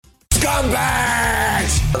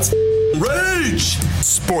Scumbags! Let's rage!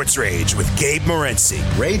 Sports Rage with Gabe Morency.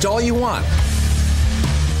 Rage all you want.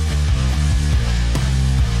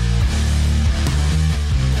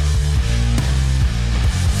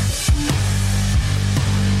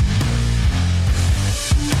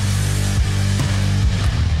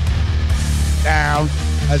 Down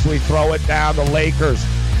as we throw it down. The Lakers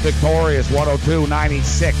victorious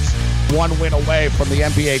 102-96. One win away from the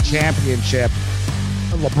NBA championship.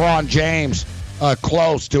 LeBron James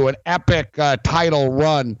close to an epic title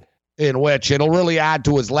run in which it'll really add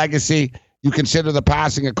to his legacy. You consider the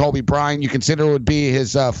passing of Kobe Bryant. You consider it would be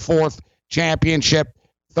his fourth championship.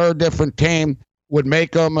 Third different team would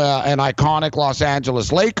make him an iconic Los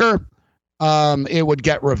Angeles Laker. It would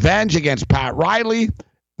get revenge against Pat Riley.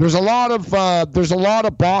 There's a lot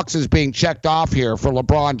of boxes being checked off here for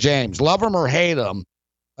LeBron James. Love him or hate him,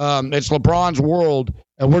 it's LeBron's world,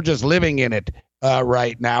 and we're just living in it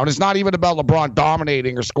right now. And it's not even about LeBron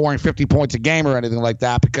dominating or scoring 50 points a game or anything like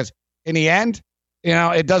that, because in the end,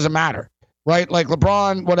 it doesn't matter, right? Like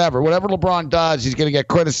LeBron, whatever LeBron does, he's going to get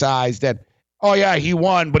criticized that, oh yeah, he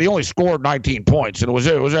won, but he only scored 19 points, and it was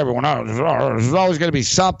everyone else. There's always going to be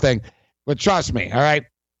something. But trust me, all right?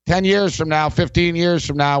 10 years from now, 15 years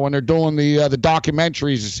from now, when they're doing the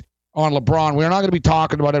documentaries on LeBron, we're not going to be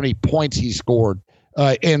talking about how many points he scored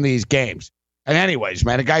in these games. And anyways,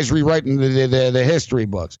 man, the guy's rewriting the history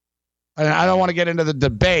books. And I don't want to get into the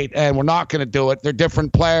debate, and we're not going to do it. They're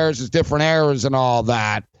different players, it's different eras and all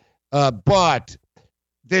that. But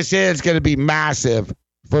this is going to be massive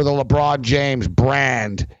for the LeBron James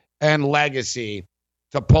brand and legacy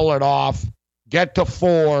to pull it off, get to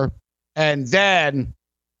 4, and then...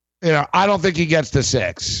 I don't think he gets to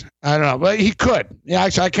 6. I don't know, but he could. Yeah,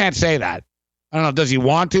 actually, I can't say that. I don't know. Does he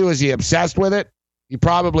want to? Is he obsessed with it? He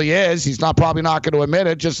probably is. He's probably not going to admit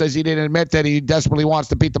it, just as he didn't admit that he desperately wants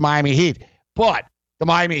to beat the Miami Heat. But the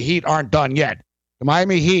Miami Heat aren't done yet. The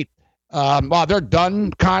Miami Heat, they're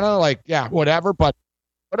done kind of like, yeah, whatever. But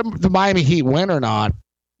whether the Miami Heat win or not,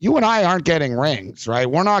 you and I aren't getting rings, right?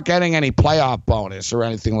 We're not getting any playoff bonus or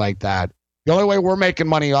anything like that. The only way we're making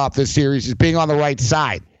money off this series is being on the right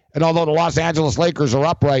side. And although the Los Angeles Lakers are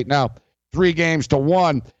up right now,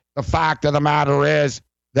 3-1, the fact of the matter is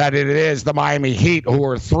that it is the Miami Heat who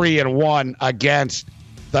are 3-1 against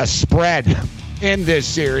the spread in this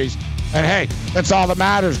series. And hey, that's all that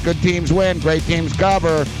matters. Good teams win, great teams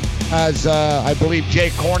cover, as I believe Jay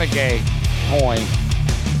Cornegay coined.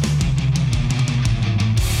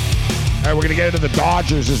 All right, we're going to get into the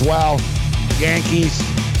Dodgers as well. Yankees,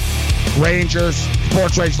 Rangers,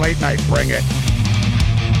 Sports Rage Late Night, bring it.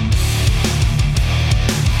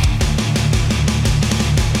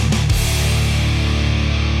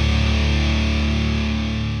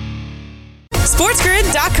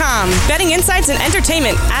 SportsGrid.com. Betting insights and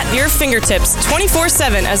entertainment at your fingertips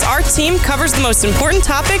 24/7 as our team covers the most important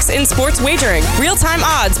topics in sports wagering. Real-time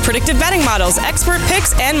odds, predictive betting models, expert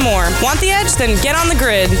picks, and more. Want the edge? Then get on the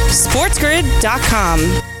grid. SportsGrid.com.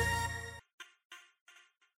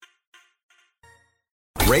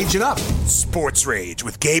 Rage it up. Sports Rage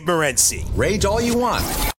with Gabe Morency. Rage all you want.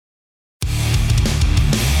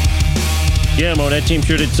 Yeah, Mo, that team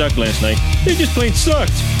sure did suck last night. They just plain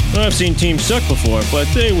sucked. I've seen teams suck before,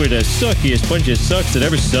 but they were the suckiest bunch of sucks that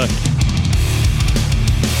ever sucked.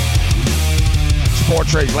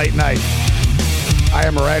 Sports Rage Late Night. I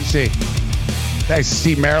am Morency. Thanks to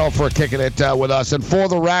Steve Merrill for kicking it with us. And for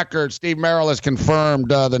the record, Steve Merrill has confirmed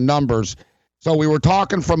the numbers. So we were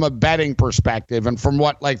talking from a betting perspective and from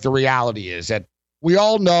what like the reality is that we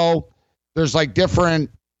all know there's like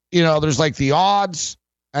different, there's like the odds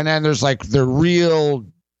and then there's like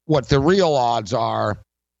what the real odds are.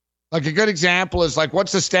 Like a good example is like,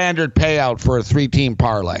 what's the standard payout for a 3-team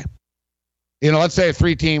parlay? Let's say a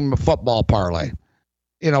 3-team football parlay.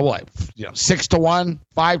 6-1,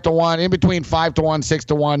 5-1, in between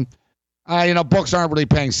 5-1, 6-1. Books aren't really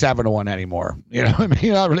paying 7-1 anymore. You're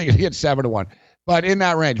not really going to get 7-1, but in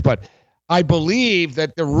that range. But I believe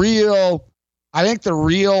that the real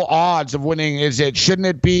odds of winning shouldn't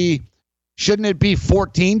it be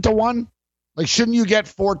 14-1? Like, shouldn't you get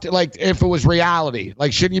 14? Like, if it was reality,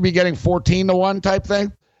 like, shouldn't you be getting 14-1 type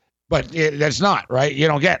thing? But that's not right. You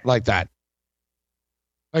don't get like that.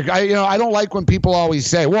 Like I don't like when people always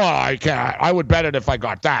say, "Well, I can't. I would bet it if I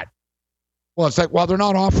got that." Well, it's like, well, they're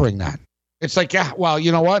not offering that. It's like, yeah, well,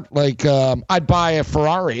 you know what? Like, I'd buy a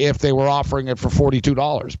Ferrari if they were offering it for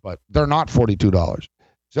 $42, but they're not $42.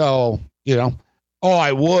 So,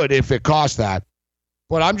 I would if it cost that.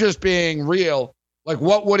 But I'm just being real. Like,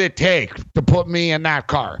 what would it take to put me in that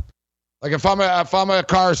car? Like, if I'm a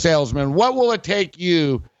car salesman, what will it take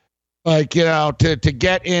you Like, to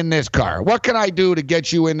get in this car. What can I do to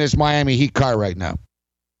get you in this Miami Heat car right now?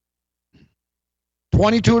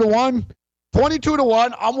 22-1?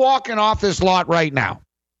 22-1, I'm walking off this lot right now.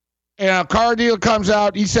 And a car deal comes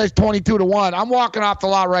out, he says 22-1. I'm walking off the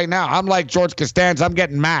lot right now. I'm like George Costanza, I'm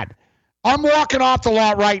getting mad. I'm walking off the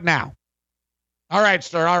lot right now. All right,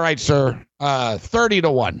 sir.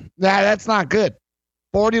 30-1. That's not good.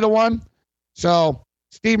 40-1. So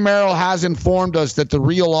Steve Merrill has informed us that the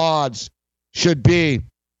real odds should be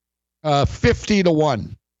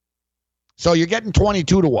 50-1. So you're getting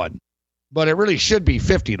 22-1, but it really should be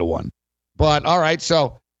 50-1. But all right,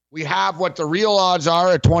 so we have what the real odds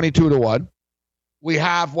are at 22-1. We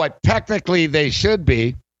have what technically they should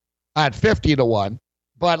be at 50-1.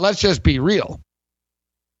 But let's just be real.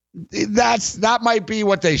 That might be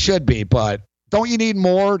what they should be, but don't you need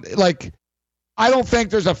more? Like, I don't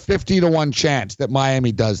think there's a 50-1 chance that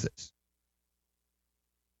Miami does this.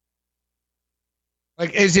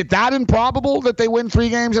 Like, is it that improbable that they win 3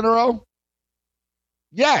 games in a row?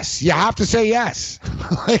 Yes, you have to say yes.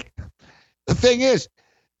 Like, the thing is,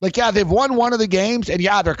 like, yeah, they've won one of the games, and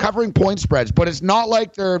yeah, they're covering point spreads, but it's not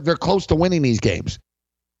like they're close to winning these games.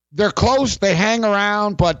 They're close, they hang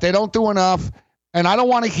around, but they don't do enough, and I don't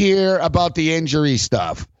want to hear about the injury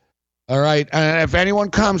stuff. All right, and if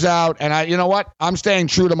anyone comes out, and you know what? I'm staying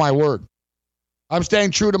true to my word. I'm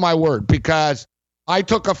staying true to my word because I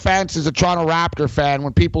took offense as a Toronto Raptor fan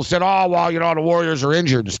when people said, oh, well, the Warriors are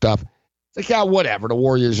injured and stuff. It's like, yeah, whatever, the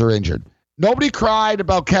Warriors are injured. Nobody cried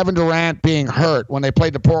about Kevin Durant being hurt when they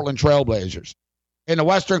played the Portland Trailblazers in the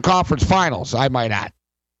Western Conference Finals, I might add.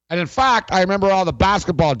 And in fact, I remember all the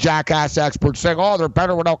basketball jackass experts saying, oh, they're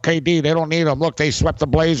better without KD. They don't need him. Look, they swept the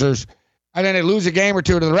Blazers. And then they lose a game or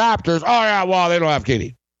two to the Raptors. Oh, yeah, well, they don't have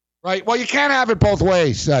KD. Right? Well, you can't have it both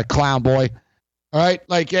ways, clown boy. All right?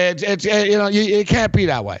 Like, it can't be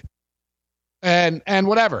that way. And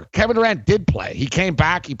whatever. Kevin Durant did play. He came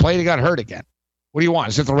back. He played. He got hurt again. What do you want?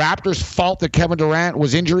 Is it the Raptors' fault that Kevin Durant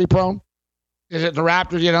was injury prone? Is it the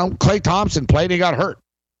Raptors, Klay Thompson played. He got hurt.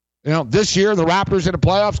 This year, the Raptors in the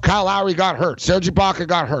playoffs, Kyle Lowry got hurt. Serge Ibaka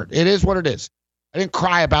got hurt. It is what it is. I didn't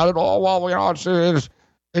cry about it. Oh, well,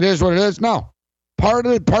 it is what it is. No. Part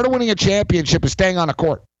of winning a championship is staying on the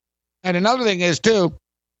court. And another thing is, too,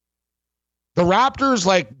 the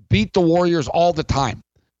Raptors, beat the Warriors all the time.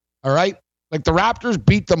 All right? Like, the Raptors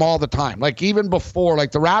beat them all the time. Like, even before,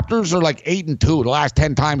 the Raptors are 8-2 the last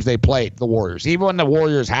 10 times they played the Warriors. Even when the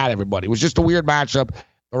Warriors had everybody. It was just a weird matchup.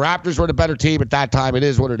 The Raptors were the better team at that time. It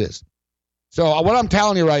is what it is. So what I'm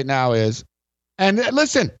telling you right now is, and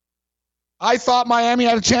listen, I thought Miami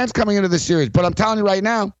had a chance coming into this series, but I'm telling you right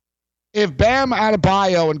now, if Bam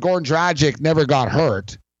Adebayo and Goran Dragic never got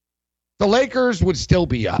hurt, the Lakers would still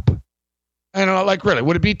be up. And really,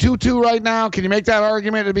 would it be 2-2 right now? Can you make that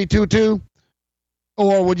argument? It'd be 2-2?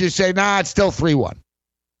 Or would you say, nah, it's still 3-1?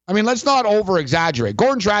 I mean, let's not over-exaggerate.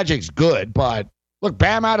 Goran Dragic's good, but look,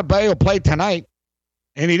 Bam Adebayo played tonight.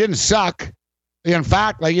 And he didn't suck. In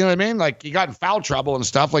fact, you know what I mean? He got in foul trouble and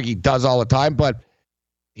stuff like he does all the time, but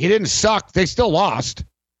he didn't suck. They still lost.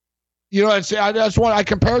 That's what I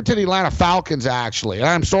compared to the Atlanta Falcons, actually. And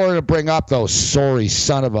I'm sorry to bring up those sorry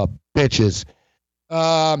son of a bitches.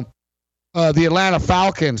 The Atlanta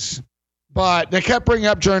Falcons. But they kept bringing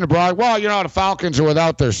up during the broadcast, well, the Falcons are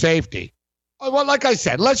without their safety. Well, like I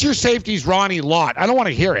said, unless your safety's Ronnie Lott, I don't want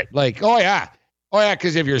to hear it. Oh, yeah. Oh, yeah,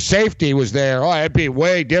 because if your safety was there, it'd be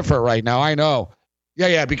way different right now. I know.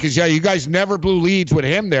 Yeah, because, you guys never blew leads with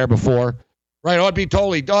him there before. Right? It'd be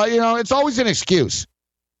totally, it's always an excuse.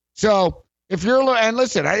 So, if you're, and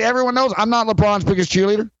listen, everyone knows I'm not LeBron's biggest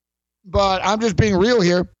cheerleader, but I'm just being real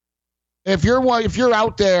here. If you're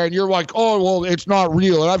out there and you're like, oh, well, it's not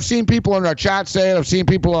real. And I've seen people in our chat say it. I've seen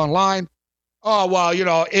people online. Oh, well,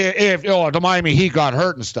 if the Miami Heat got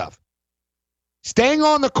hurt and stuff. Staying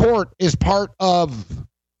on the court is part of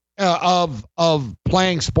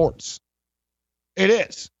playing sports. It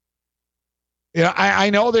is. I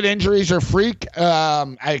know that injuries are freak.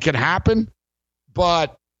 It can happen,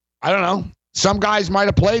 but I don't know. Some guys might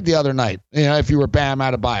have played the other night. If you were Bam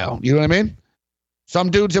Adebayo, you know what I mean. Some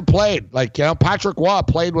dudes have played. Patrick Waugh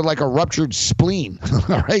played with a ruptured spleen.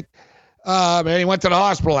 All right, and he went to the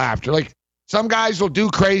hospital after. Some guys will do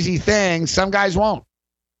crazy things. Some guys won't.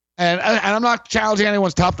 And I'm not challenging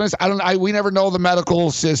anyone's toughness. We never know the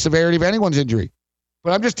medical severity of anyone's injury.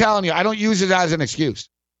 But I'm just telling you, I don't use it as an excuse.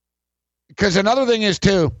 Because another thing is,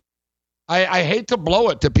 too, I hate to blow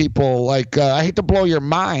it to people. I hate to blow your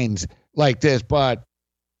minds like this, but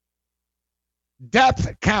depth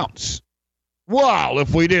counts. Well,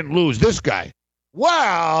 if we didn't lose this guy.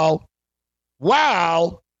 Well,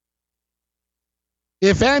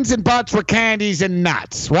 If ends and buts were candies and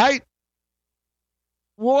nuts, right?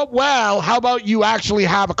 Well, how about you actually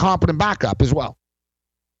have a competent backup as well?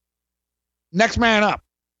 Next man up.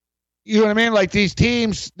 You know what I mean? Like these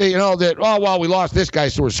teams, we lost this guy,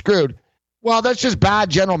 so we're screwed. Well, that's just bad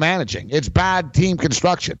general managing. It's bad team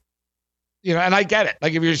construction. You know, and I get it.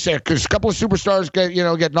 Like if you're saying, because a couple of superstars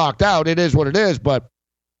get knocked out, it is what it is. But,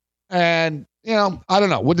 I don't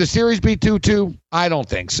know. Would the series be 2-2? I don't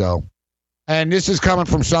think so. And this is coming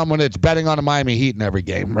from someone that's betting on the Miami Heat in every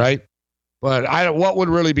game, right? But what would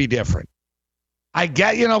really be different? I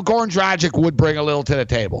get, Goran Dragic would bring a little to the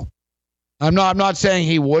table. I'm not saying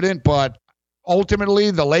he wouldn't, but ultimately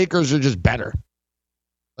the Lakers are just better.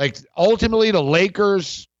 Like ultimately the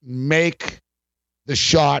Lakers make the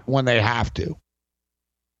shot when they have to.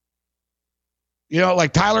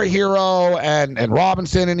 Like Tyler Hero and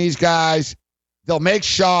Robinson and these guys, they'll make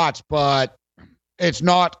shots, but it's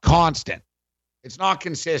not constant. It's not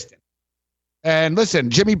consistent. And listen,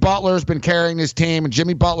 Jimmy Butler's been carrying this team, and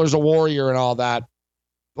Jimmy Butler's a warrior and all that.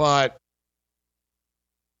 But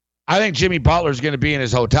I think Jimmy Butler's going to be in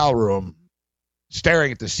his hotel room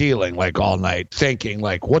staring at the ceiling like all night, thinking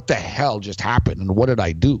like, what the hell just happened? And what did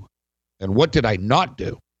I do? And what did I not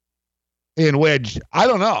do? In which, I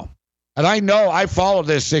don't know. And I know I followed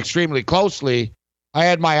this extremely closely. I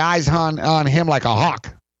had my eyes on him like a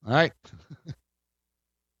hawk. All right.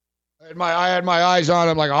 I had my eyes on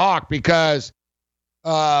him like a hawk because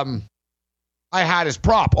I had his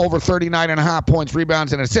prop over 39.5 points,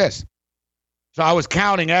 rebounds, and assists. So I was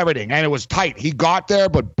counting everything, and it was tight. He got there,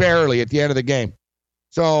 but barely at the end of the game.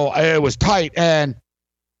 So it was tight, and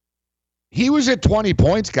he was at 20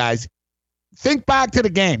 points, guys. Think back to the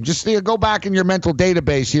game. Just go back in your mental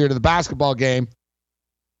database here to the basketball game.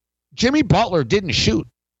 Jimmy Butler didn't shoot.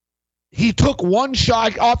 He took one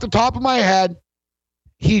shot off the top of my head.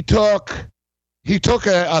 He took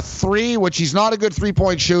a three, which he's not a good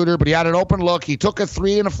three-point shooter, but he had an open look. He took a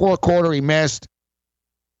three in the fourth quarter. He missed.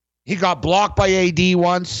 He got blocked by AD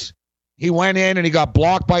once. He went in and he got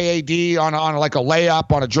blocked by AD on like a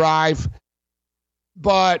layup on a drive.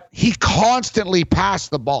 But he constantly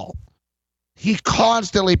passed the ball.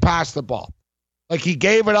 Like he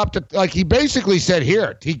gave it up to, like he basically said,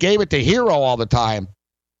 here. He gave it to Hero all the time.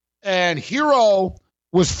 And Hero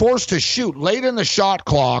was forced to shoot late in the shot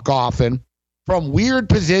clock often from weird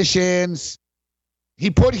positions.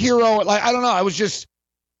 He put Hero, like, I don't know.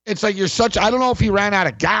 It's like I don't know if he ran out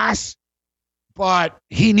of gas, but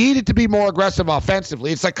he needed to be more aggressive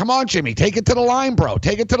offensively. It's like, come on, Jimmy, take it to the line, bro.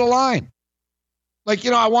 Take it to the line. Like,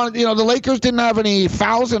 the Lakers didn't have any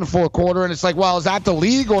fouls in the fourth quarter, and it's like, well, is that the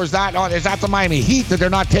league or is that the Miami Heat that they're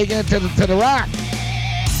not taking it to the rack?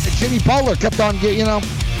 And Jimmy Butler kept on getting,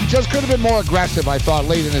 he just could have been more aggressive, I thought,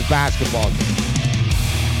 late in his basketball game.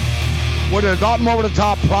 Would have gotten him over the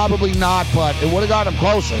top? Probably not, but it would have got him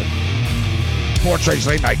closer. Sports Rage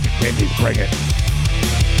Late Night continues. Bring it.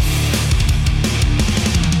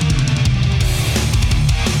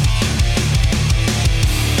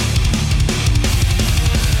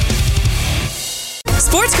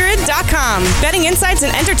 SportsGrid.com. Betting insights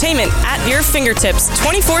and entertainment at your fingertips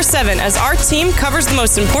 24/7 as our team covers the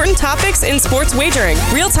most important topics in sports wagering.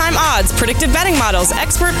 Real-time odds, predictive betting models,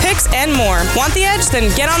 expert picks, and more. Want the edge?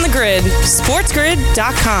 Then get on the grid.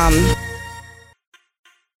 SportsGrid.com.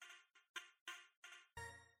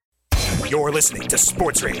 You're listening to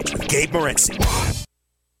Sports Rage with Gabe Morency.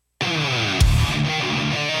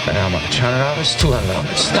 How much? $100? $200?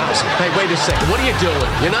 $1,000? Hey, wait a second. What are you doing?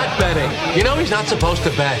 You're not betting. You know he's not supposed to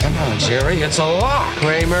bet. Come on, Jerry. It's a lock.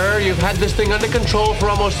 Kramer, you've had this thing under control for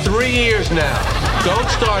almost 3 years now. Don't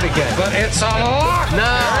start again. But it's a lock.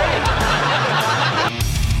 No.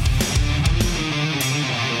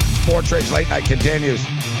 Sports Rage Late Night continues.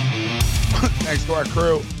 Thanks to our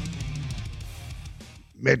crew.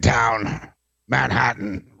 Midtown,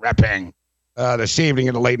 Manhattan, repping this evening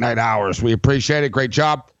in the late night hours. We appreciate it. Great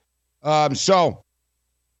job. So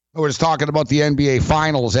I was talking about the NBA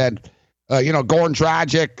Finals and, Goran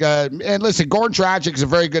Dragic. And listen, Goran Dragic is a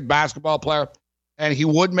very good basketball player, and he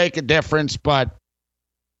would make a difference, but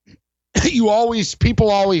people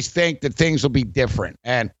always think that things will be different.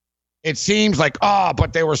 And it seems like,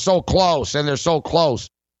 but they were so close, and they're so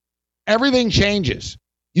close. Everything changes.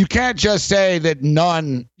 You can't just say that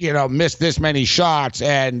none, missed this many shots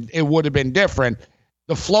and it would have been different.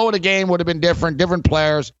 The flow of the game would have been different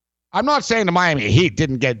players. I'm not saying the Miami Heat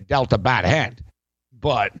didn't get dealt a bad hand,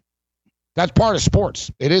 but that's part of sports.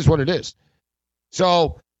 It is what it is.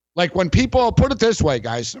 So, like when people, put it this way,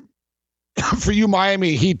 guys, for you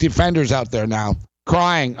Miami Heat defenders out there now,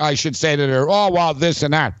 crying, I should say, that they're, this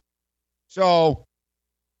and that. So,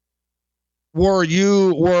 were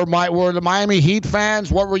the Miami Heat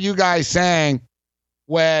fans? What were you guys saying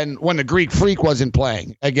when the Greek Freak wasn't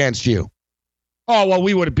playing against you? Oh, well,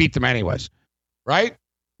 we would have beat them anyways, right?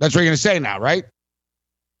 That's what you're going to say now, right?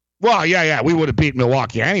 Well, yeah, we would have beat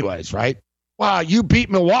Milwaukee anyways, right? Well, you beat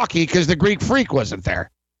Milwaukee because the Greek Freak wasn't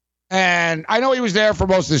there. And I know he was there for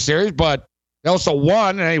most of the series, but they also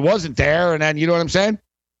won and he wasn't there. And then, you know what I'm saying?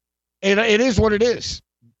 It is what it is.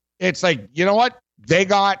 It's like, you know what? They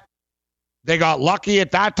got lucky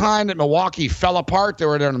at that time that Milwaukee fell apart. They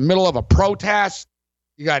were in the middle of a protest.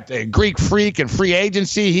 You got the Greek Freak and free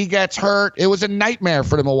agency. He gets hurt. It was a nightmare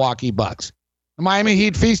for the Milwaukee Bucks. The Miami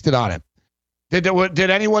Heat feasted on it. Did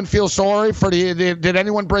anyone feel sorry for did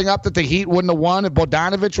anyone bring up that the Heat wouldn't have won if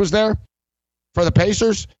Bogdanovich was there for the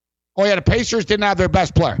Pacers? Oh, yeah, the Pacers didn't have their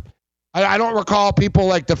best player. I don't recall people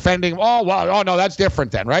like defending, no, that's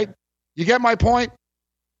different then, right? You get my point?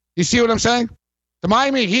 You see what I'm saying? The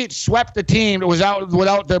Miami Heat swept the team that was out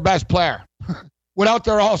without their best player, without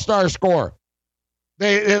their all-star scorer.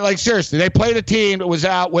 They like, seriously, they played a team that was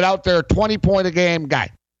out without their 20-point-a-game guy.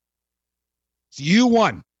 So you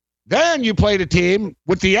won. Then you played a team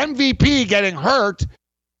with the MVP getting hurt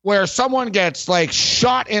where someone gets, like,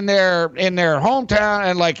 shot in their hometown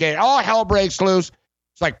and, like, all hell breaks loose.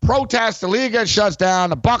 It's like protest. The league gets shut down.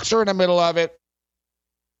 The Bucks are in the middle of it.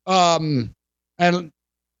 And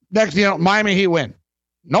next, Miami Heat win.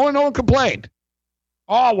 No one complained.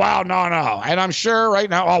 Oh, wow, no. And I'm sure right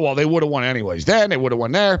now, they would have won anyways. Then they would have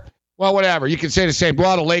won there. Well, whatever. You can say the same.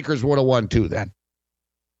 Well, the Lakers would have won too then.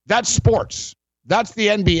 That's sports. That's the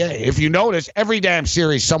NBA. If you notice, every damn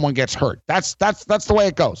series someone gets hurt. That's the way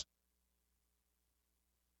it goes.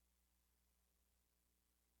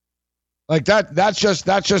 Like that's just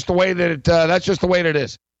the way that it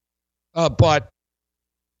is. But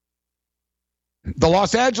the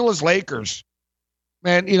Los Angeles Lakers,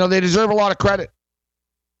 man, they deserve a lot of credit.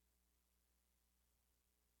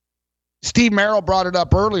 Steve Merrill brought it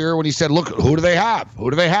up earlier when he said, look, who do they have?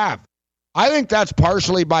 I think that's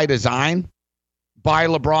partially by design by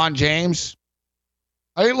LeBron James.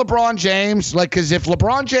 I think LeBron James, because if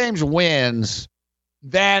LeBron James wins,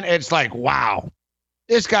 then it's like, wow,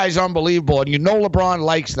 this guy's unbelievable. And LeBron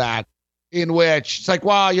likes that, in which it's like,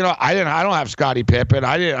 well, I don't have Scottie Pippen.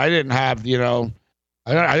 I didn't have,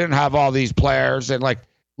 I didn't have all these players. And like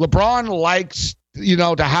LeBron likes,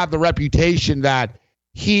 to have the reputation that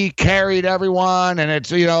he carried everyone. And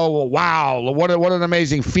it's, wow, what an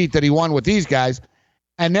amazing feat that he won with these guys.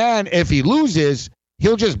 And then if he loses,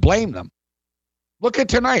 he'll just blame them. Look at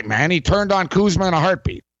tonight, man. He turned on Kuzma in a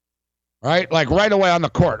heartbeat, right? Like right away on the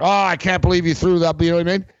court. Oh, I can't believe you threw that. You know what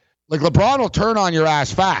I mean? Like LeBron will turn on your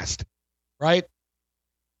ass fast, right?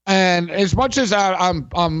 And as much as I'm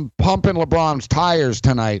pumping LeBron's tires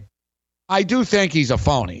tonight, I do think he's a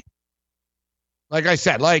phony. Like I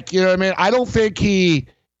said, you know what I mean? I don't think he's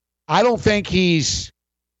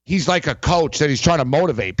like a coach that he's trying to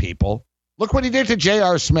motivate people. Look what he did to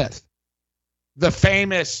J.R. Smith. The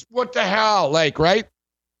famous, what the hell, right?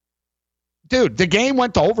 Dude, the game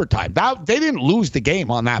went to overtime. They didn't lose the game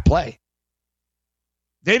on that play.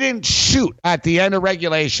 They didn't shoot at the end of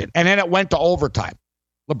regulation, and then it went to overtime.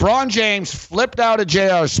 LeBron James flipped out at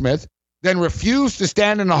J.R. Smith, then refused to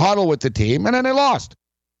stand in the huddle with the team, and then they lost,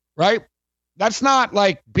 right? That's not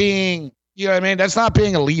like being, that's not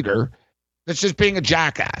being a leader. That's just being a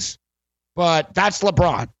jackass. But that's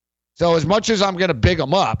LeBron. So as much as I'm going to big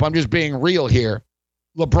him up, I'm just being real here.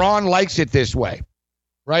 LeBron likes it this way,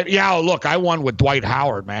 right? Yeah, look, I won with Dwight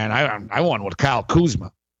Howard, man. I won with Kyle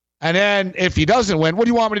Kuzma. And then if he doesn't win, what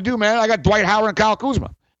do you want me to do, man? I got Dwight Howard and Kyle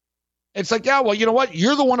Kuzma. It's like, yeah, well, you know what?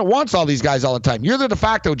 You're the one that wants all these guys all the time. You're the de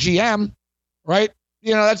facto GM, right?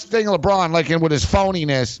 That's the thing of LeBron, and with his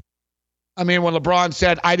phoniness. I mean, when LeBron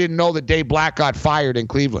said, I didn't know that Dave Black got fired in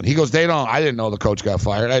Cleveland. He goes, I didn't know the coach got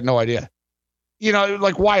fired. I had no idea.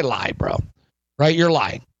 Why lie, bro? Right? You're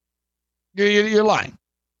lying. You're lying.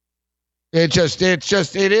 It is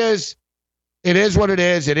what it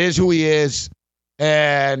is. It is who he is.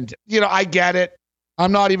 And, I get it.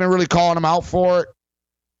 I'm not even really calling him out for it.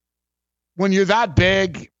 When you're that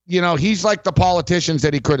big, he's like the politicians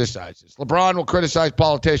that he criticizes. LeBron will criticize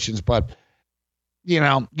politicians, but,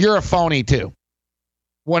 you're a phony too.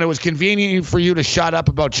 When it was convenient for you to shut up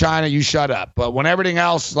about China, you shut up. But when everything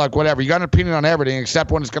else, whatever, you got an opinion on everything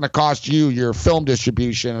except when it's going to cost you your film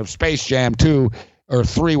distribution of Space Jam 2 or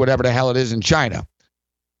 3, whatever the hell it is in China.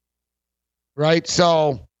 Right?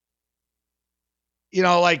 So,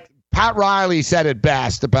 Pat Riley said it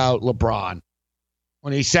best about LeBron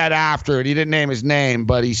when he said after it, he didn't name his name,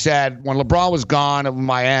 but he said when LeBron was gone in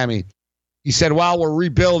Miami, He said, well, we're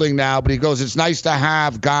rebuilding now, but he goes, it's nice to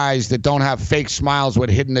have guys that don't have fake smiles with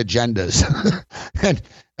hidden agendas. And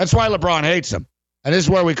that's why LeBron hates him. And this is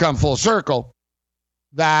where we come full circle,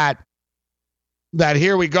 that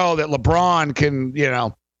here we go, that LeBron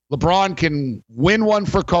can win one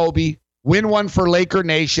for Kobe, win one for Laker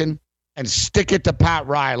Nation, and stick it to Pat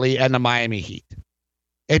Riley and the Miami Heat.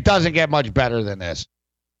 It doesn't get much better than this.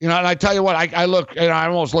 And I tell you what, I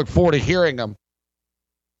almost look forward to hearing him.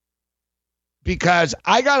 Because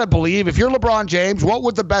I got to believe, if you're LeBron James, what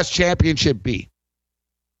would the best championship be?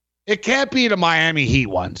 It can't be the Miami Heat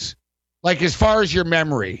ones. Like, as far as your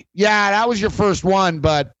memory. Yeah, that was your first one,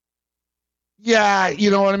 but yeah,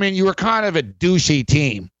 you know what I mean? You were kind of a douchey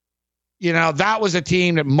team. That was a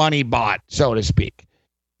team that money bought, so to speak.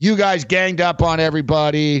 You guys ganged up on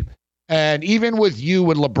everybody. And even with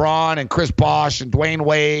LeBron and Chris Bosh and Dwayne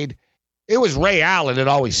Wade, it was Ray Allen that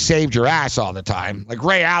always saved your ass all the time. Like,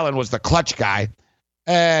 Ray Allen was the clutch guy.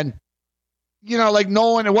 And, like,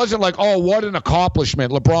 no one, it wasn't like, oh, what an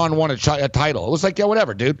accomplishment. LeBron won a title. It was like, yeah,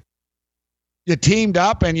 whatever, dude. You teamed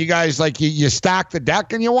up and you guys, like, you stacked the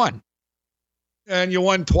deck and you won. And you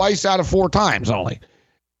won twice out of 4 times only.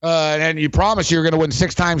 And you promised you were going to win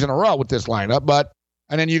 6 times in a row with this lineup.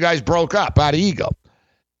 And then you guys broke up out of ego.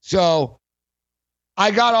 So I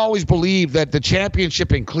got to always believe that the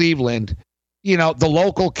championship in Cleveland, the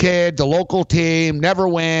local kid, the local team never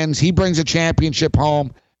wins. He brings a championship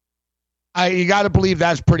home. You got to believe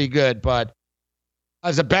that's pretty good. But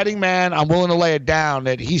as a betting man, I'm willing to lay it down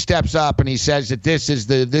that he steps up and he says that this is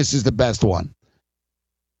the best one.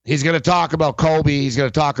 He's going to talk about Kobe. He's going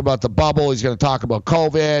to talk about the bubble. He's going to talk about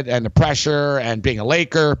COVID and the pressure and being a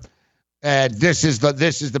Laker. And this is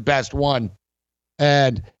the best one.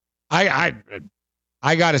 And I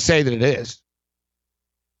got to say that it is.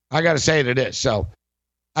 I got to say that it is. So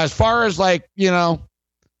as far as the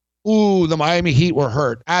Miami Heat were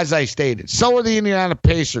hurt, as I stated. So are the Indiana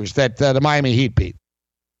Pacers that the Miami Heat beat.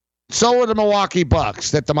 So are the Milwaukee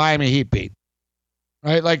Bucks that the Miami Heat beat.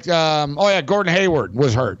 Right? Like, Gordon Hayward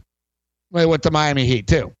was hurt with the Miami Heat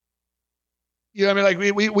too. You know what I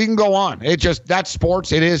mean? Like, we can go on. That's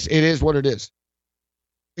sports. It is what it is.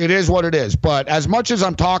 It is what it is. But as much as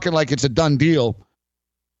I'm talking like it's a done deal,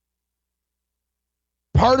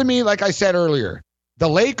 part of me, like I said earlier, the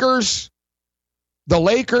Lakers,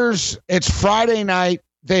 it's Friday night.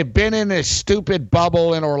 They've been in this stupid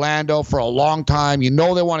bubble in Orlando for a long time. They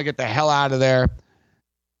want to get the hell out of there.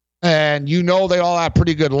 And they all have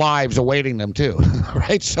pretty good lives awaiting them too,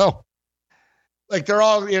 right? So, like, they're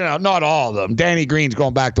all, not all of them. Danny Green's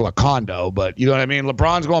going back to a condo, but you know what I mean?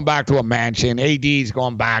 LeBron's going back to a mansion. AD's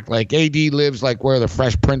going back. Like, AD lives like where the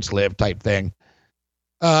Fresh Prince lived type thing.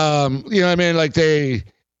 You know what I mean? Like,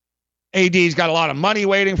 AD's got a lot of money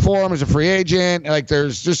waiting for him as a free agent. Like,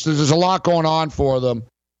 there's a lot going on for them.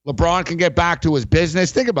 LeBron can get back to his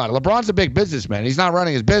business. Think about it. LeBron's a big businessman. He's not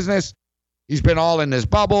running his business. He's been all in this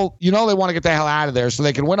bubble. They want to get the hell out of there so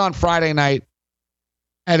they can win on Friday night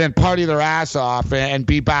and then party their ass off and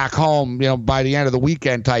be back home, by the end of the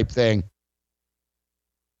weekend type thing.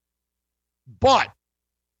 But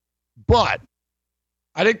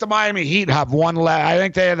I think the Miami Heat have one left. I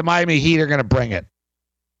think the Miami Heat are going to bring it.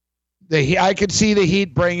 I could see the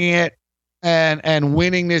Heat bringing it and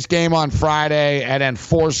winning this game on Friday and then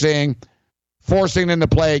forcing them to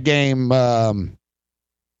play a game,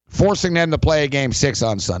 forcing them to play a game 6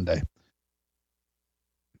 on Sunday.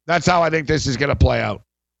 That's how I think this is going to play out.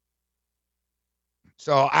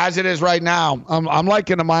 So as it is right now, I'm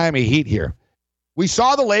liking the Miami Heat here. We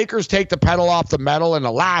saw the Lakers take the pedal off the metal in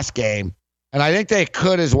the last game, and I think they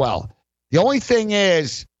could as well. The only thing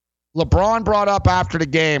is, LeBron brought up after the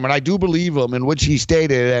game, and I do believe him, in which he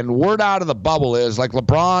stated, and word out of the bubble is, like,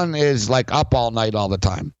 LeBron is, like, up all night all the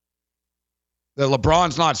time. That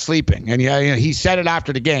LeBron's not sleeping. And he said it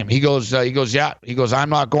after the game. He goes, yeah. He goes, I'm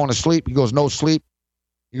not going to sleep. He goes, no sleep.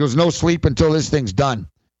 He goes, no sleep until this thing's done.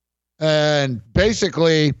 And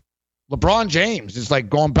basically, LeBron James is like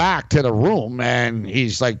going back to the room and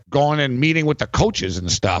he's like going and meeting with the coaches and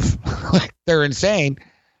stuff. Like, they're insane.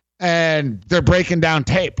 And they're breaking down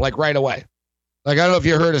tape like right away. Like, I don't know if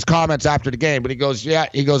you heard his comments after the game, but he goes, yeah,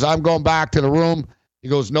 I'm going back to the room. He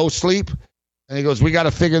goes, no sleep. And he goes, we got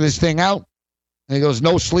to figure this thing out. And he goes,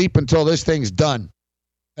 no sleep until this thing's done.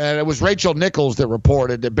 And it was Rachel Nichols that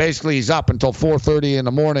reported that basically he's up until 4:30 in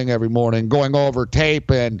the morning every morning going over tape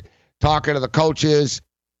and talking to the coaches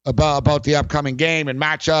about the upcoming game and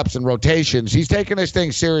matchups and rotations. He's taking this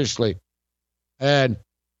thing seriously. And,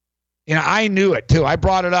 I knew it, too. I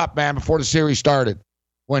brought it up, man, before the series started.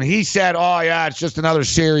 When he said, oh, yeah, it's just another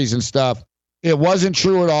series and stuff, it wasn't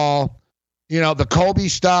true at all. the Kobe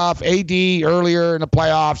stuff, AD earlier in the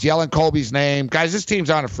playoffs, yelling Kobe's name. Guys, this team's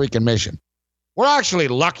on a freaking mission. We're actually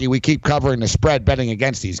lucky we keep covering the spread betting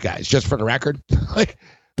against these guys, just for the record.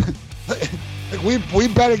 we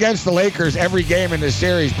bet against the Lakers every game in this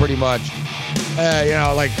series pretty much.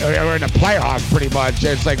 We're in the playoffs pretty much.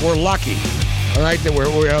 It's like we're lucky, all right, that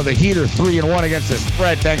we're the Heat are 3-1 against the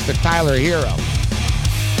spread thanks to Tyler Hero.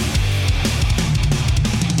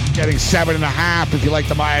 Getting 7.5 if you like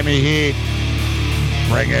the Miami Heat.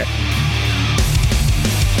 Bring it.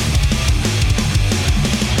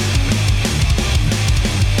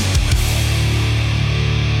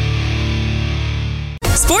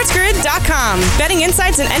 SportsGrid.com. Betting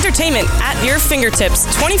insights and entertainment at your fingertips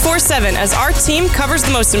 24/7 as our team covers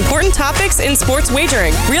the most important topics in sports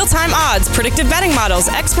wagering. Real-time odds, predictive betting models,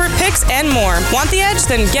 expert picks, and more. Want the edge?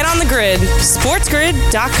 Then get on the grid.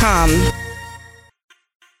 SportsGrid.com.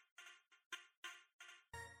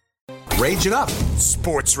 Rage it up.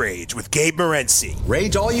 Sports Rage with Gabe Morency.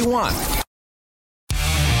 Rage all you want.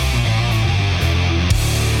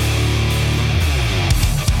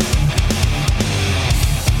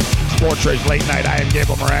 Sports Rage Late Night. I am Gabe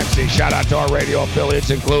Morency. Shout out to our radio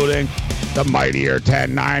affiliates, including the mightier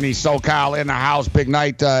 1090 SoCal in the house. Big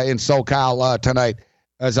night in SoCal tonight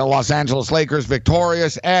as the Los Angeles Lakers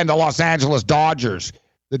victorious and the Los Angeles Dodgers.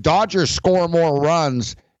 The Dodgers score more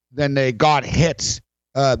runs than they got hits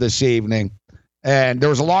this evening. And there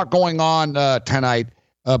was a lot going on tonight,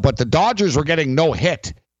 but the Dodgers were getting no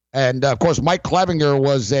hit. And, of course, Mike Clevinger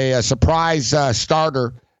was a surprise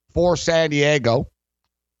starter for San Diego.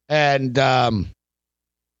 And, there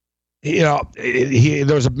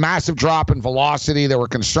was a massive drop in velocity. They were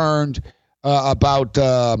concerned about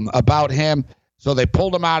him, so they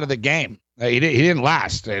pulled him out of the game. He didn't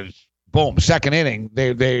last. Boom, second inning.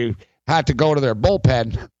 They had to go to their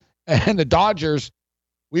bullpen. And the Dodgers,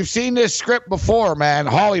 we've seen this script before, man,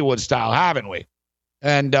 Hollywood style, haven't we?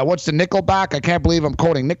 And what's the Nickelback? I can't believe I'm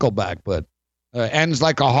quoting Nickelback, but ends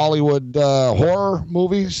like a Hollywood horror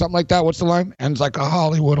movie, something like that. What's the line? Ends like a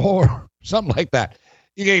Hollywood horror, something like that.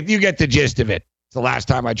 You get the gist of it. It's the last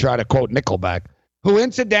time I try to quote Nickelback, who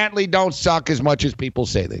incidentally don't suck as much as people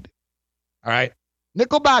say they do. All right?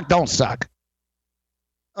 Nickelback don't suck.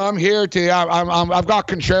 I'm here to, I've got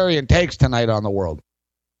contrarian takes tonight on the world.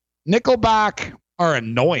 Nickelback are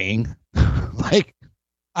annoying.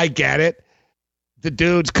 I get it. The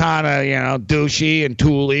dude's kind of, douchey and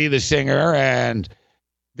Tooley, the singer, and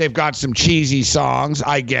they've got some cheesy songs.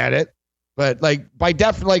 I get it. But, I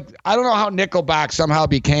don't know how Nickelback somehow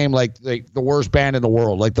became, the worst band in the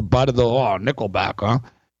world, like the butt of the, Nickelback, huh?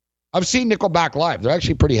 I've seen Nickelback live. They're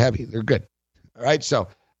actually pretty heavy. They're good. All right, so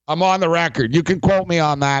I'm on the record. You can quote me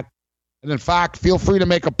on that. And, in fact, feel free to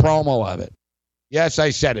make a promo of it. Yes,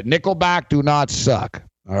 I said it. Nickelback do not suck,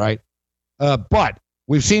 all right? But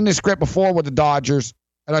we've seen this script before with the Dodgers.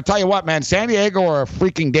 And I'll tell you what, man, San Diego are a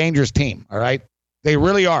freaking dangerous team, all right? They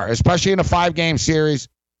really are, especially in a 5-game series.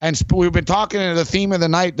 And we've been talking to the theme of the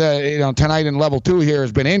night, tonight in level 2 here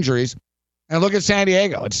has been injuries. And look at San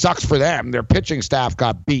Diego. It sucks for them. Their pitching staff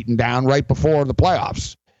got beaten down right before the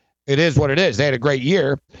playoffs. It is what it is. They had a great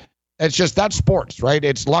year. It's just that's sports, right?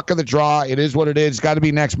 It's luck of the draw. It is what it is. It's got to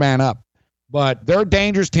be next man up. But they're a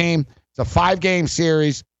dangerous team. It's a 5-game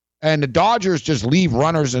series. And the Dodgers just leave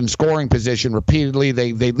runners in scoring position repeatedly.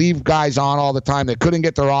 They leave guys on all the time. They couldn't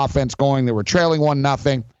get their offense going. They were trailing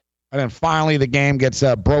 1-0. And then finally the game gets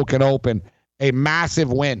broken open. A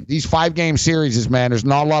massive win. These 5-game series, man, there's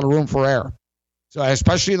not a lot of room for error. So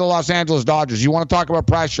especially the Los Angeles Dodgers. You want to talk about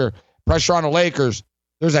pressure on the Lakers.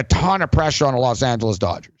 There's a ton of pressure on the Los Angeles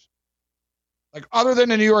Dodgers. Other than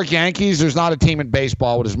the New York Yankees, there's not a team in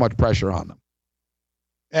baseball with as much pressure on them.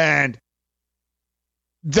 And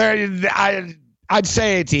I'd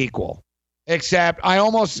say it's equal, except I'd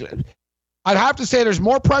have to say there's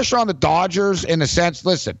more pressure on the Dodgers in the sense,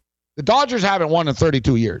 listen, the Dodgers haven't won in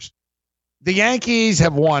 32 years. The Yankees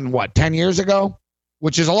have won, 10 years ago,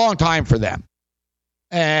 which is a long time for them.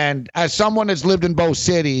 And as someone that's lived in both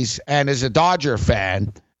cities and is a Dodger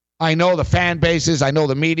fan, I know the fan bases, I know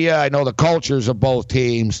the media, I know the cultures of both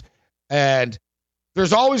teams, and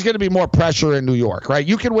there's always going to be more pressure in New York, right?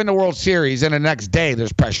 You can win the World Series, and the next day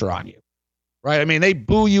there's pressure on you, right? I mean, they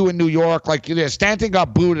boo you in New York. Stanton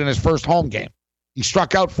got booed in his first home game. He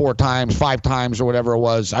struck out 4 times, 5 times, or whatever it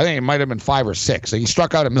was. I think it might have been 5 or 6. He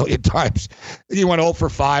struck out 1,000,000 times. He went 0 for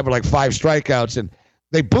 5 with 5 strikeouts, and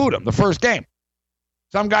they booed him the first game.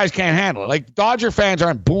 Some guys can't handle it. Dodger fans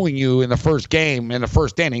aren't booing you in the first game, in the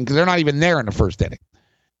first inning, because they're not even there in the first inning.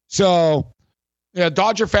 So,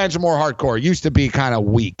 Dodger fans are more hardcore. It used to be kind of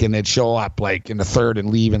weak, and they'd show up in the 3rd and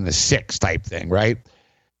leave in the 6th type thing, right?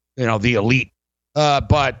 the elite.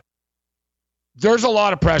 But there's a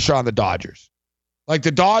lot of pressure on the Dodgers. Like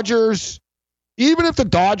the Dodgers, even if the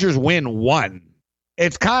Dodgers win one,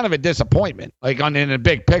 it's kind of a disappointment, like in a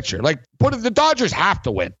big picture. Like, the Dodgers have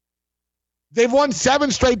to win. They've won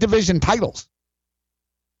 7 straight division titles.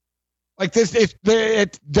 Like they're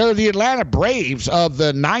the Atlanta Braves of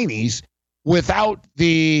the 90s without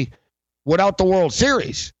the World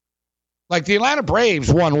Series. Like the Atlanta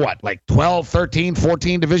Braves won what? Like 12, 13,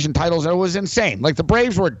 14 division titles. It was insane. Like the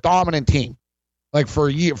Braves were a dominant team. Like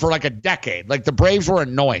for like a decade. Like the Braves were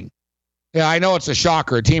annoying. Yeah, I know it's a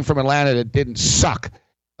shocker. A team from Atlanta that didn't suck.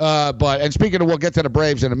 And speaking of, we'll get to the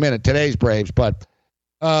Braves in a minute, today's Braves, but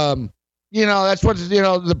that's what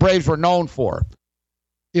the Braves were known for.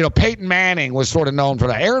 Peyton Manning was sort of known for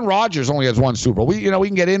that. Aaron Rodgers only has 1 Super Bowl. We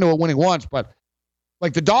can get into it winning once, but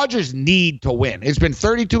like the Dodgers need to win. It's been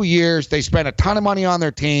 32 years. They spent a ton of money on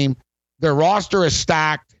their team. Their roster is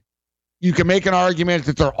stacked. You can make an argument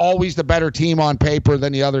that they're always the better team on paper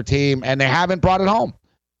than the other team, and they haven't brought it home,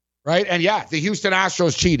 right? And yeah, the Houston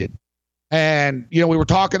Astros cheated. And, we were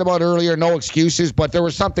talking about earlier, no excuses, but there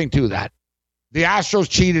was something to that. The Astros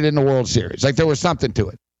cheated in the World Series. Like there was something to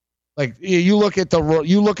it. Like you look at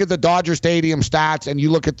the Dodger Stadium stats and you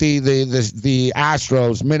look at the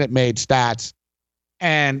Astros Minute Maid stats,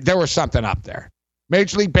 and there was something up there.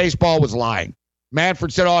 Major League Baseball was lying.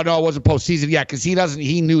 Manfred said, "Oh no, it wasn't postseason yet," because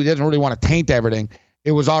he knew he doesn't really want to taint everything.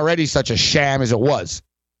 It was already such a sham as it was.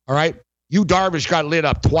 All right, Yu Darvish got lit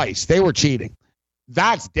up twice. They were cheating.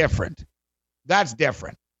 That's different.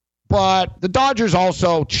 But the Dodgers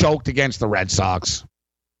also choked against the Red Sox.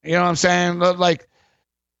 You know what I'm saying? Like.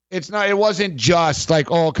 It wasn't just like,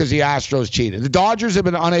 because the Astros cheated. The Dodgers have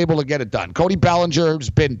been unable to get it done. Cody Bellinger's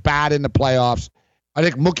been bad in the playoffs. I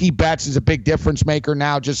think Mookie Betts is a big difference maker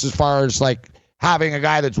now, just as far as like having a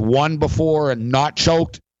guy that's won before and not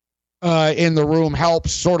choked in the room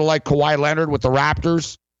helps, sort of like Kawhi Leonard with the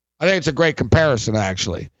Raptors. I think it's a great comparison,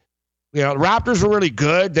 actually. The Raptors were really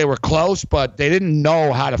good. They were close, but they didn't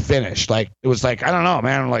know how to finish. Like, it was like, I don't know,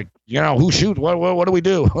 man. Like, who shoot? What do we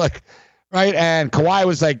do? Like, right? And Kawhi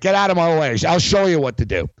was like, get out of my way. I'll show you what to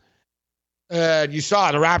do. You saw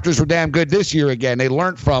the Raptors were damn good this year again. They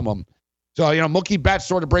learned from them. So, Mookie Betts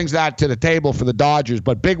sort of brings that to the table for the Dodgers.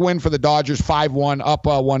 But big win for the Dodgers, 5-1, up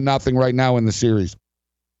 1-0 right now in the series.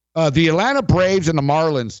 The Atlanta Braves and the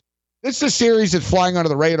Marlins, this is a series that's flying under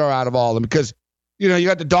the radar out of all of them because, you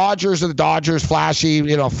got the Dodgers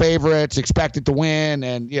flashy, favorites, expected to win,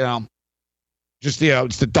 and, it's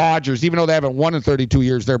the Dodgers. Even though they haven't won in 32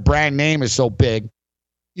 years, their brand name is so big.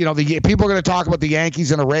 The people are going to talk about the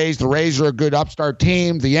Yankees and the Rays. The Rays are a good upstart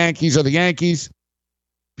team. The Yankees are the Yankees.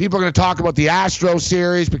 People are going to talk about the Astros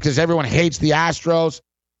series because everyone hates the Astros.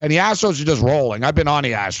 And the Astros are just rolling. I've been on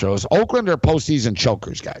the Astros. Oakland are postseason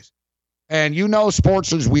chokers, guys. And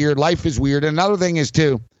sports is weird. Life is weird. And another thing is,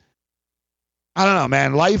 too, I don't know,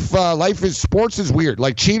 man. Sports is weird.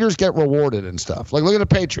 Like, cheaters get rewarded and stuff. Like, look at the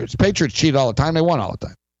Patriots. Patriots cheat all the time. They won all the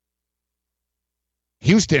time.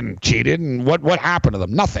 Houston cheated, and what happened to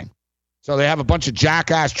them? Nothing. So they have a bunch of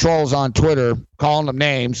jackass trolls on Twitter calling them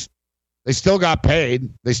names. They still got paid.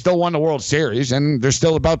 They still won the World Series, and they're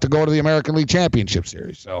still about to go to the American League Championship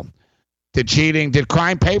Series. So did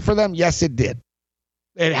crime pay for them? Yes, it did.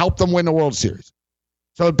 It helped them win the World Series.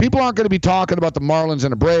 So people aren't going to be talking about the Marlins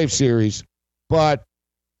and the Braves series, but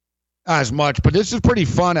as much. But this is pretty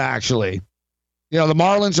fun, actually. The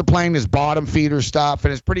Marlins are playing this bottom feeder stuff,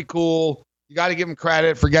 and it's pretty cool. You got to give them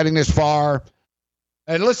credit for getting this far.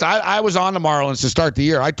 And listen, I was on the Marlins to start the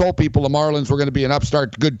year. I told people the Marlins were going to be an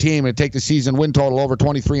upstart good team and take the season win total over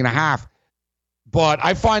 23.5. But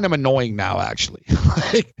I find them annoying now, actually.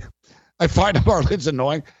 I find the Marlins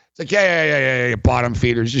annoying. It's like, yeah, bottom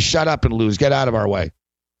feeders. Just shut up and lose. Get out of our way.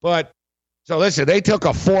 But, so listen, they took a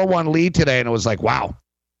 4-1 lead today, and it was like, wow,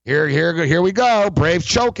 here we go. Braves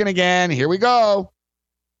choking again. Here we go.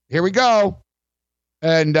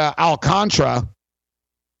 And Alcantara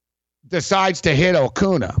decides to hit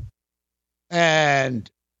Acuna. And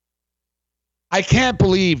I can't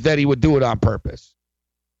believe that he would do it on purpose.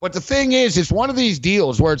 But the thing is, it's one of these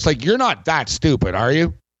deals where it's like, you're not that stupid, are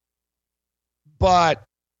you? But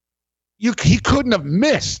he couldn't have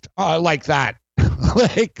missed like that.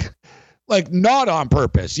 like not on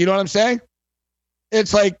purpose. You know what I'm saying?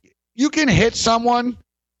 It's like you can hit someone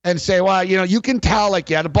and say, well, you can tell, like,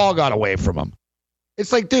 yeah, the ball got away from him.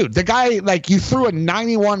 It's like, dude, the guy, like, you threw a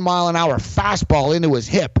 91-mile-an-hour fastball into his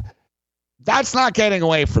hip. That's not getting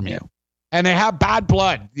away from you. And they have bad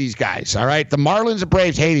blood, these guys, all right? The Marlins and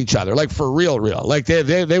Braves hate each other, like, for real. Like,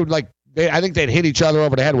 they would, like, I think they'd hit each other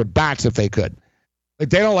over the head with bats if they could. Like,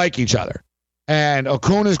 they don't like each other. And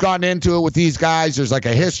Acuna's gotten into it with these guys. There's like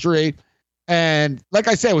a history. And like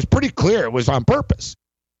I said, it was pretty clear it was on purpose.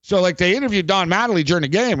 So like they interviewed Don Mattingly during the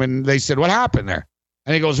game and they said, what happened there?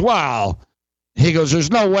 And he goes, well, there's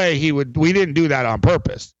no way we didn't do that on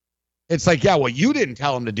purpose. It's like, yeah, well, you didn't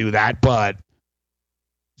tell him to do that, but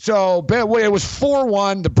so it was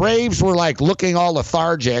 4-1. The Braves were like looking all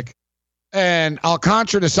lethargic and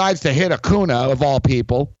Alcantara decides to hit Acuna of all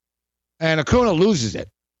people and Acuna loses it.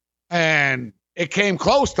 And it came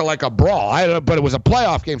close to like a brawl, but it was a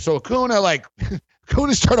playoff game. So Acuna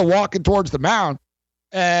started walking towards the mound,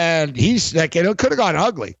 and he's like, it could have gone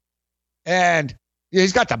ugly. And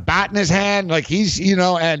he's got the bat in his hand, like he's,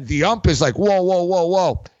 and the ump is like, whoa, whoa, whoa,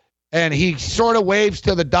 whoa. And he sort of waves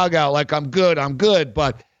to the dugout like, I'm good.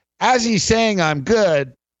 But as he's saying, I'm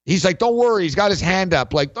good, he's like, don't worry. He's got his hand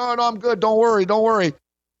up like, no, I'm good. Don't worry.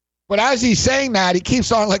 But as he's saying that, he keeps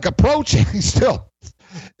on like approaching still.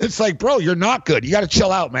 It's like, bro, you're not good. You got to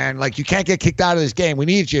chill out, man. Like, you can't get kicked out of this game. We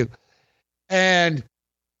need you. And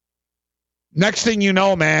next thing you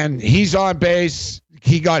know, man, he's on base.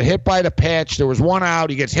 He got hit by the pitch. There was one out.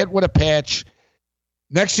 He gets hit with a pitch.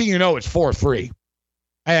 Next thing you know, it's 4-3.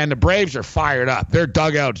 And the Braves are fired up. Their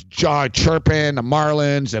dugout's chirping, the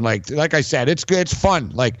Marlins. And like I said, it's good. It's fun.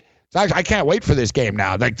 Like, I can't wait for this game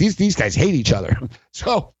now. Like, these guys hate each other.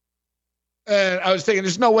 So I was thinking,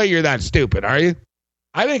 there's no way you're that stupid, are you?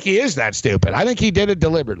 I think he is that stupid. I think he did it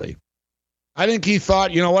deliberately. I think he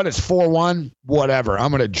thought, you know what, it's 4-1, whatever.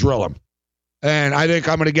 I'm going to drill him. And I think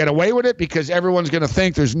I'm going to get away with it because everyone's going to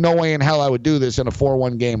think there's no way in hell I would do this in a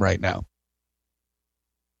 4-1 game right now.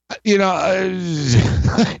 This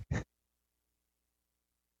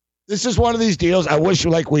is one of these deals. I wish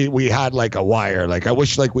like we had like a wire. Like I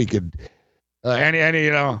wish like we could,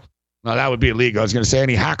 no, that would be illegal. I was going to say,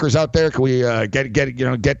 any hackers out there? Can we get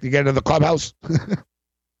into the clubhouse?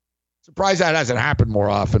 Surprised that hasn't happened more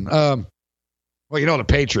often. The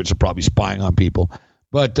Patriots are probably spying on people.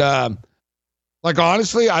 But,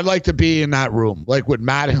 honestly, I'd like to be in that room, like with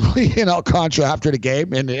Mattingly and Alcantara after the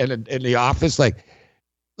game in the office, like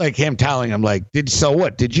him telling him, like, so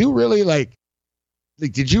what? Did you really,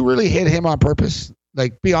 did you really hit him on purpose?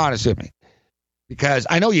 Like, be honest with me. Because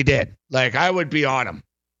I know you did. Like, I would be on him.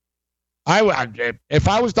 If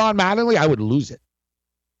I was Don Mattingly, I would lose it.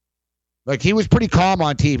 Like, he was pretty calm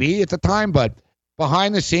on TV at the time, but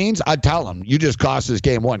behind the scenes, I'd tell him, you just cost us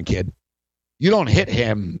game one, kid. You don't hit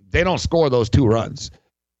him. They don't score those 2 runs.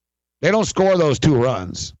 I'm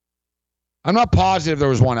not positive there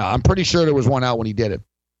was one out. I'm pretty sure there was one out when he did it.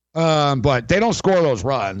 But they don't score those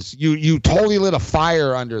runs. You totally lit a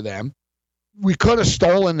fire under them. We could have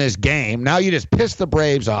stolen this game. Now you just pissed the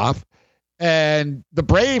Braves off. And the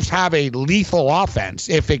Braves have a lethal offense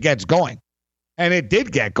if it gets going. And it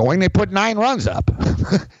did get going. They put 9 runs up.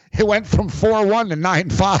 It went from 4-1 to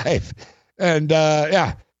 9-5. And,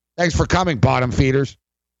 thanks for coming, bottom feeders.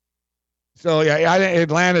 So, I think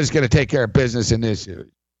Atlanta's going to take care of business in this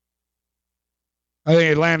series. I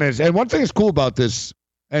think Atlanta is. And one thing that's cool about this,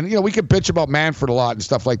 and, we can bitch about Manfred a lot and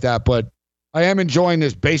stuff like that, but I am enjoying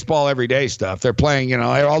this baseball everyday stuff. They're playing,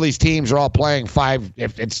 all these teams are all playing 5.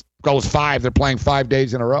 If it goes 5, they're playing 5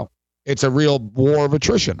 days in a row. It's a real war of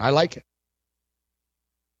attrition. I like it.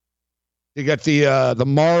 You got the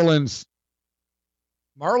Marlins.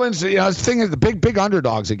 Marlins, the thing is, the big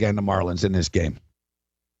underdogs again, the Marlins in this game.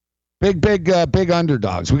 Big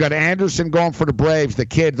underdogs. We got Anderson going for the Braves, the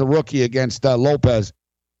kid, the rookie against Lopez.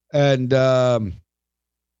 And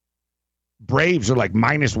Braves are like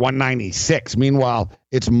minus 196. Meanwhile,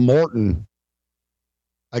 it's Morton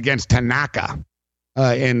against Tanaka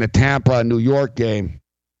in the Tampa, New York game.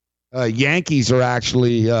 Yankees are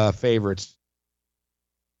actually favorites.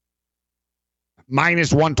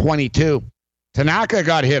 Minus 122. Tanaka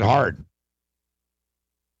got hit hard.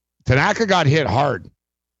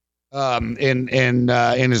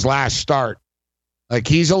 In his last start. Like,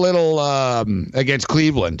 he's a little against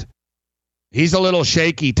Cleveland. He's a little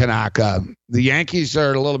shaky, Tanaka. The Yankees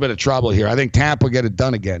are in a little bit of trouble here. I think Tampa get it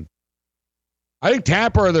done again. I think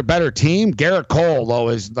Tampa are the better team. Garrett Cole, though,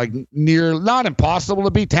 is like not impossible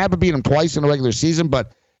to beat. Tampa beat him twice in the regular season,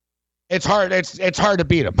 but it's hard. It's hard to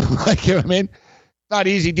beat him. Like, you know what I mean? Not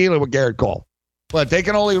easy dealing with Garrett Cole. But they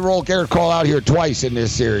can only roll Garrett Cole out here twice in this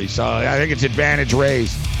series. So I think it's advantage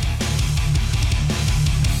Rays.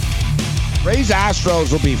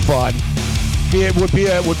 Rays-Astros will be fun. It would be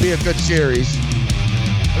a good series.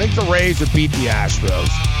 I think the Rays would beat the Astros.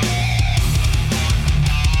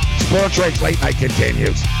 Sports Rays Late Night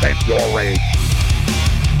continues. Thank you, Rays.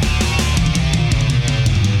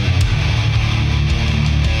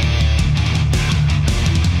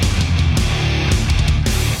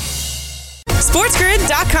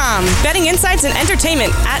 SportsGrid.com. Betting insights and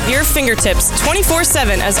entertainment at your fingertips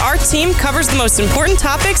 24/7 as our team covers the most important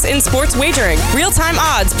topics in sports wagering. Real-time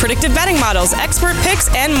odds, predictive betting models, expert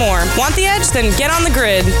picks, and more. Want the edge? Then get on the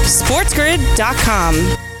grid.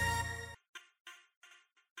 SportsGrid.com.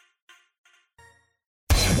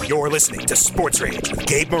 You're listening to Sports Rage with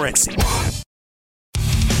Gabe Morency.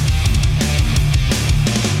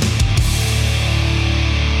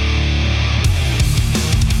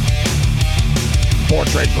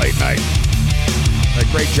 Sports Rage late night. A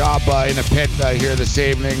great job in the pit here this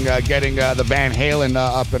evening, getting the Van Halen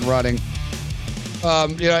up and running.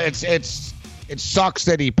 It sucks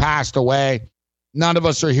that he passed away. None of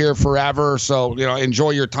us are here forever, so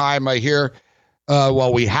enjoy your time here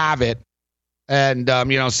while we have it. And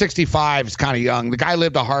 65 is kind of young. The guy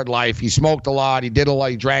lived a hard life. He smoked a lot. He did a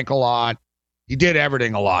lot. He drank a lot. He did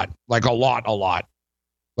everything a lot, like a lot.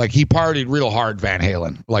 Like he partied real hard, Van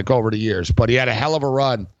Halen, like over the years. But he had a hell of a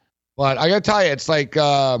run. But I got to tell you, it's like,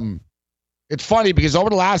 it's funny because over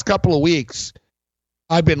the last couple of weeks,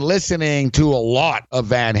 I've been listening to a lot of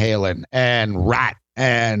Van Halen and Rat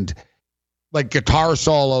and like guitar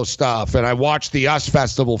solo stuff. And I watched the US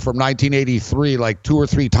Festival from 1983 like 2 or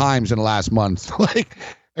 3 times in the last month. Like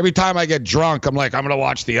every time I get drunk, I'm like, I'm going to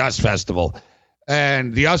watch the US Festival.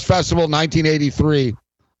 And the US Festival 1983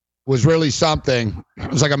 was really something.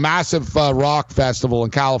 It was like a massive rock festival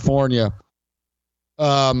in California.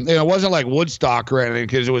 It wasn't like Woodstock or anything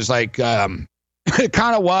because it was like, it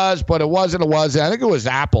kind of was, but it wasn't. I think it was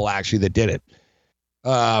Apple actually that did it.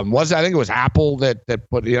 I think it was Apple that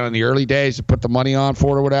put, in the early days to put the money on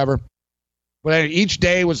for it or whatever. But each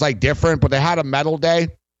day was like different, but they had a metal day.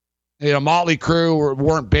 Motley Crue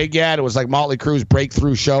weren't big yet. It was like Motley Crue's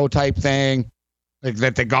breakthrough show type thing. Like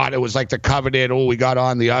that they got, it was like the coveted, we got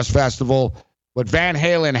on the US Festival. But Van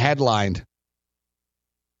Halen headlined.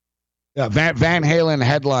 Yeah, Van Halen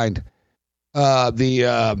headlined Van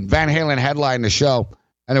Halen headlined the show.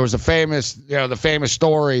 And there was a famous, the famous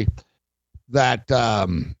story that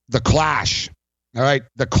the Clash, all right,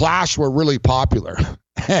 the Clash were really popular.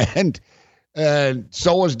 and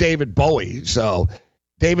so was David Bowie. So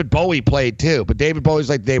David Bowie played too, but David Bowie's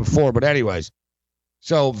like the day before. But anyways,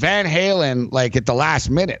 so Van Halen, like at the last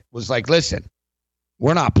minute, was like, listen,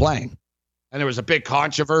 we're not playing. And there was a big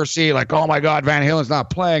controversy, like, oh my God, Van Halen's not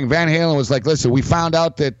playing. Van Halen was like, listen, we found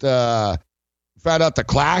out that the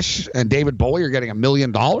Clash and David Bowie are getting $1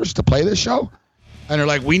 million to play this show. And they're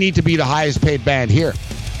like, we need to be the highest paid band here.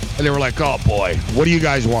 And they were like, oh boy, what do you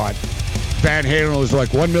guys want? Van Halen was like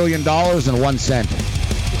 $1 million and 1 cent.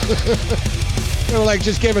 They were like,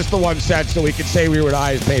 just give us the 1 cent so we could say we were the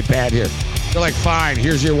highest paid band here. They're like, fine,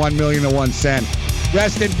 here's your $1 million and 1 cent.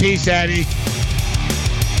 Rest in peace, Eddie.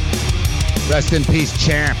 Rest in peace,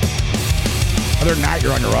 champ. Other than that,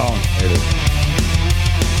 you're on your own.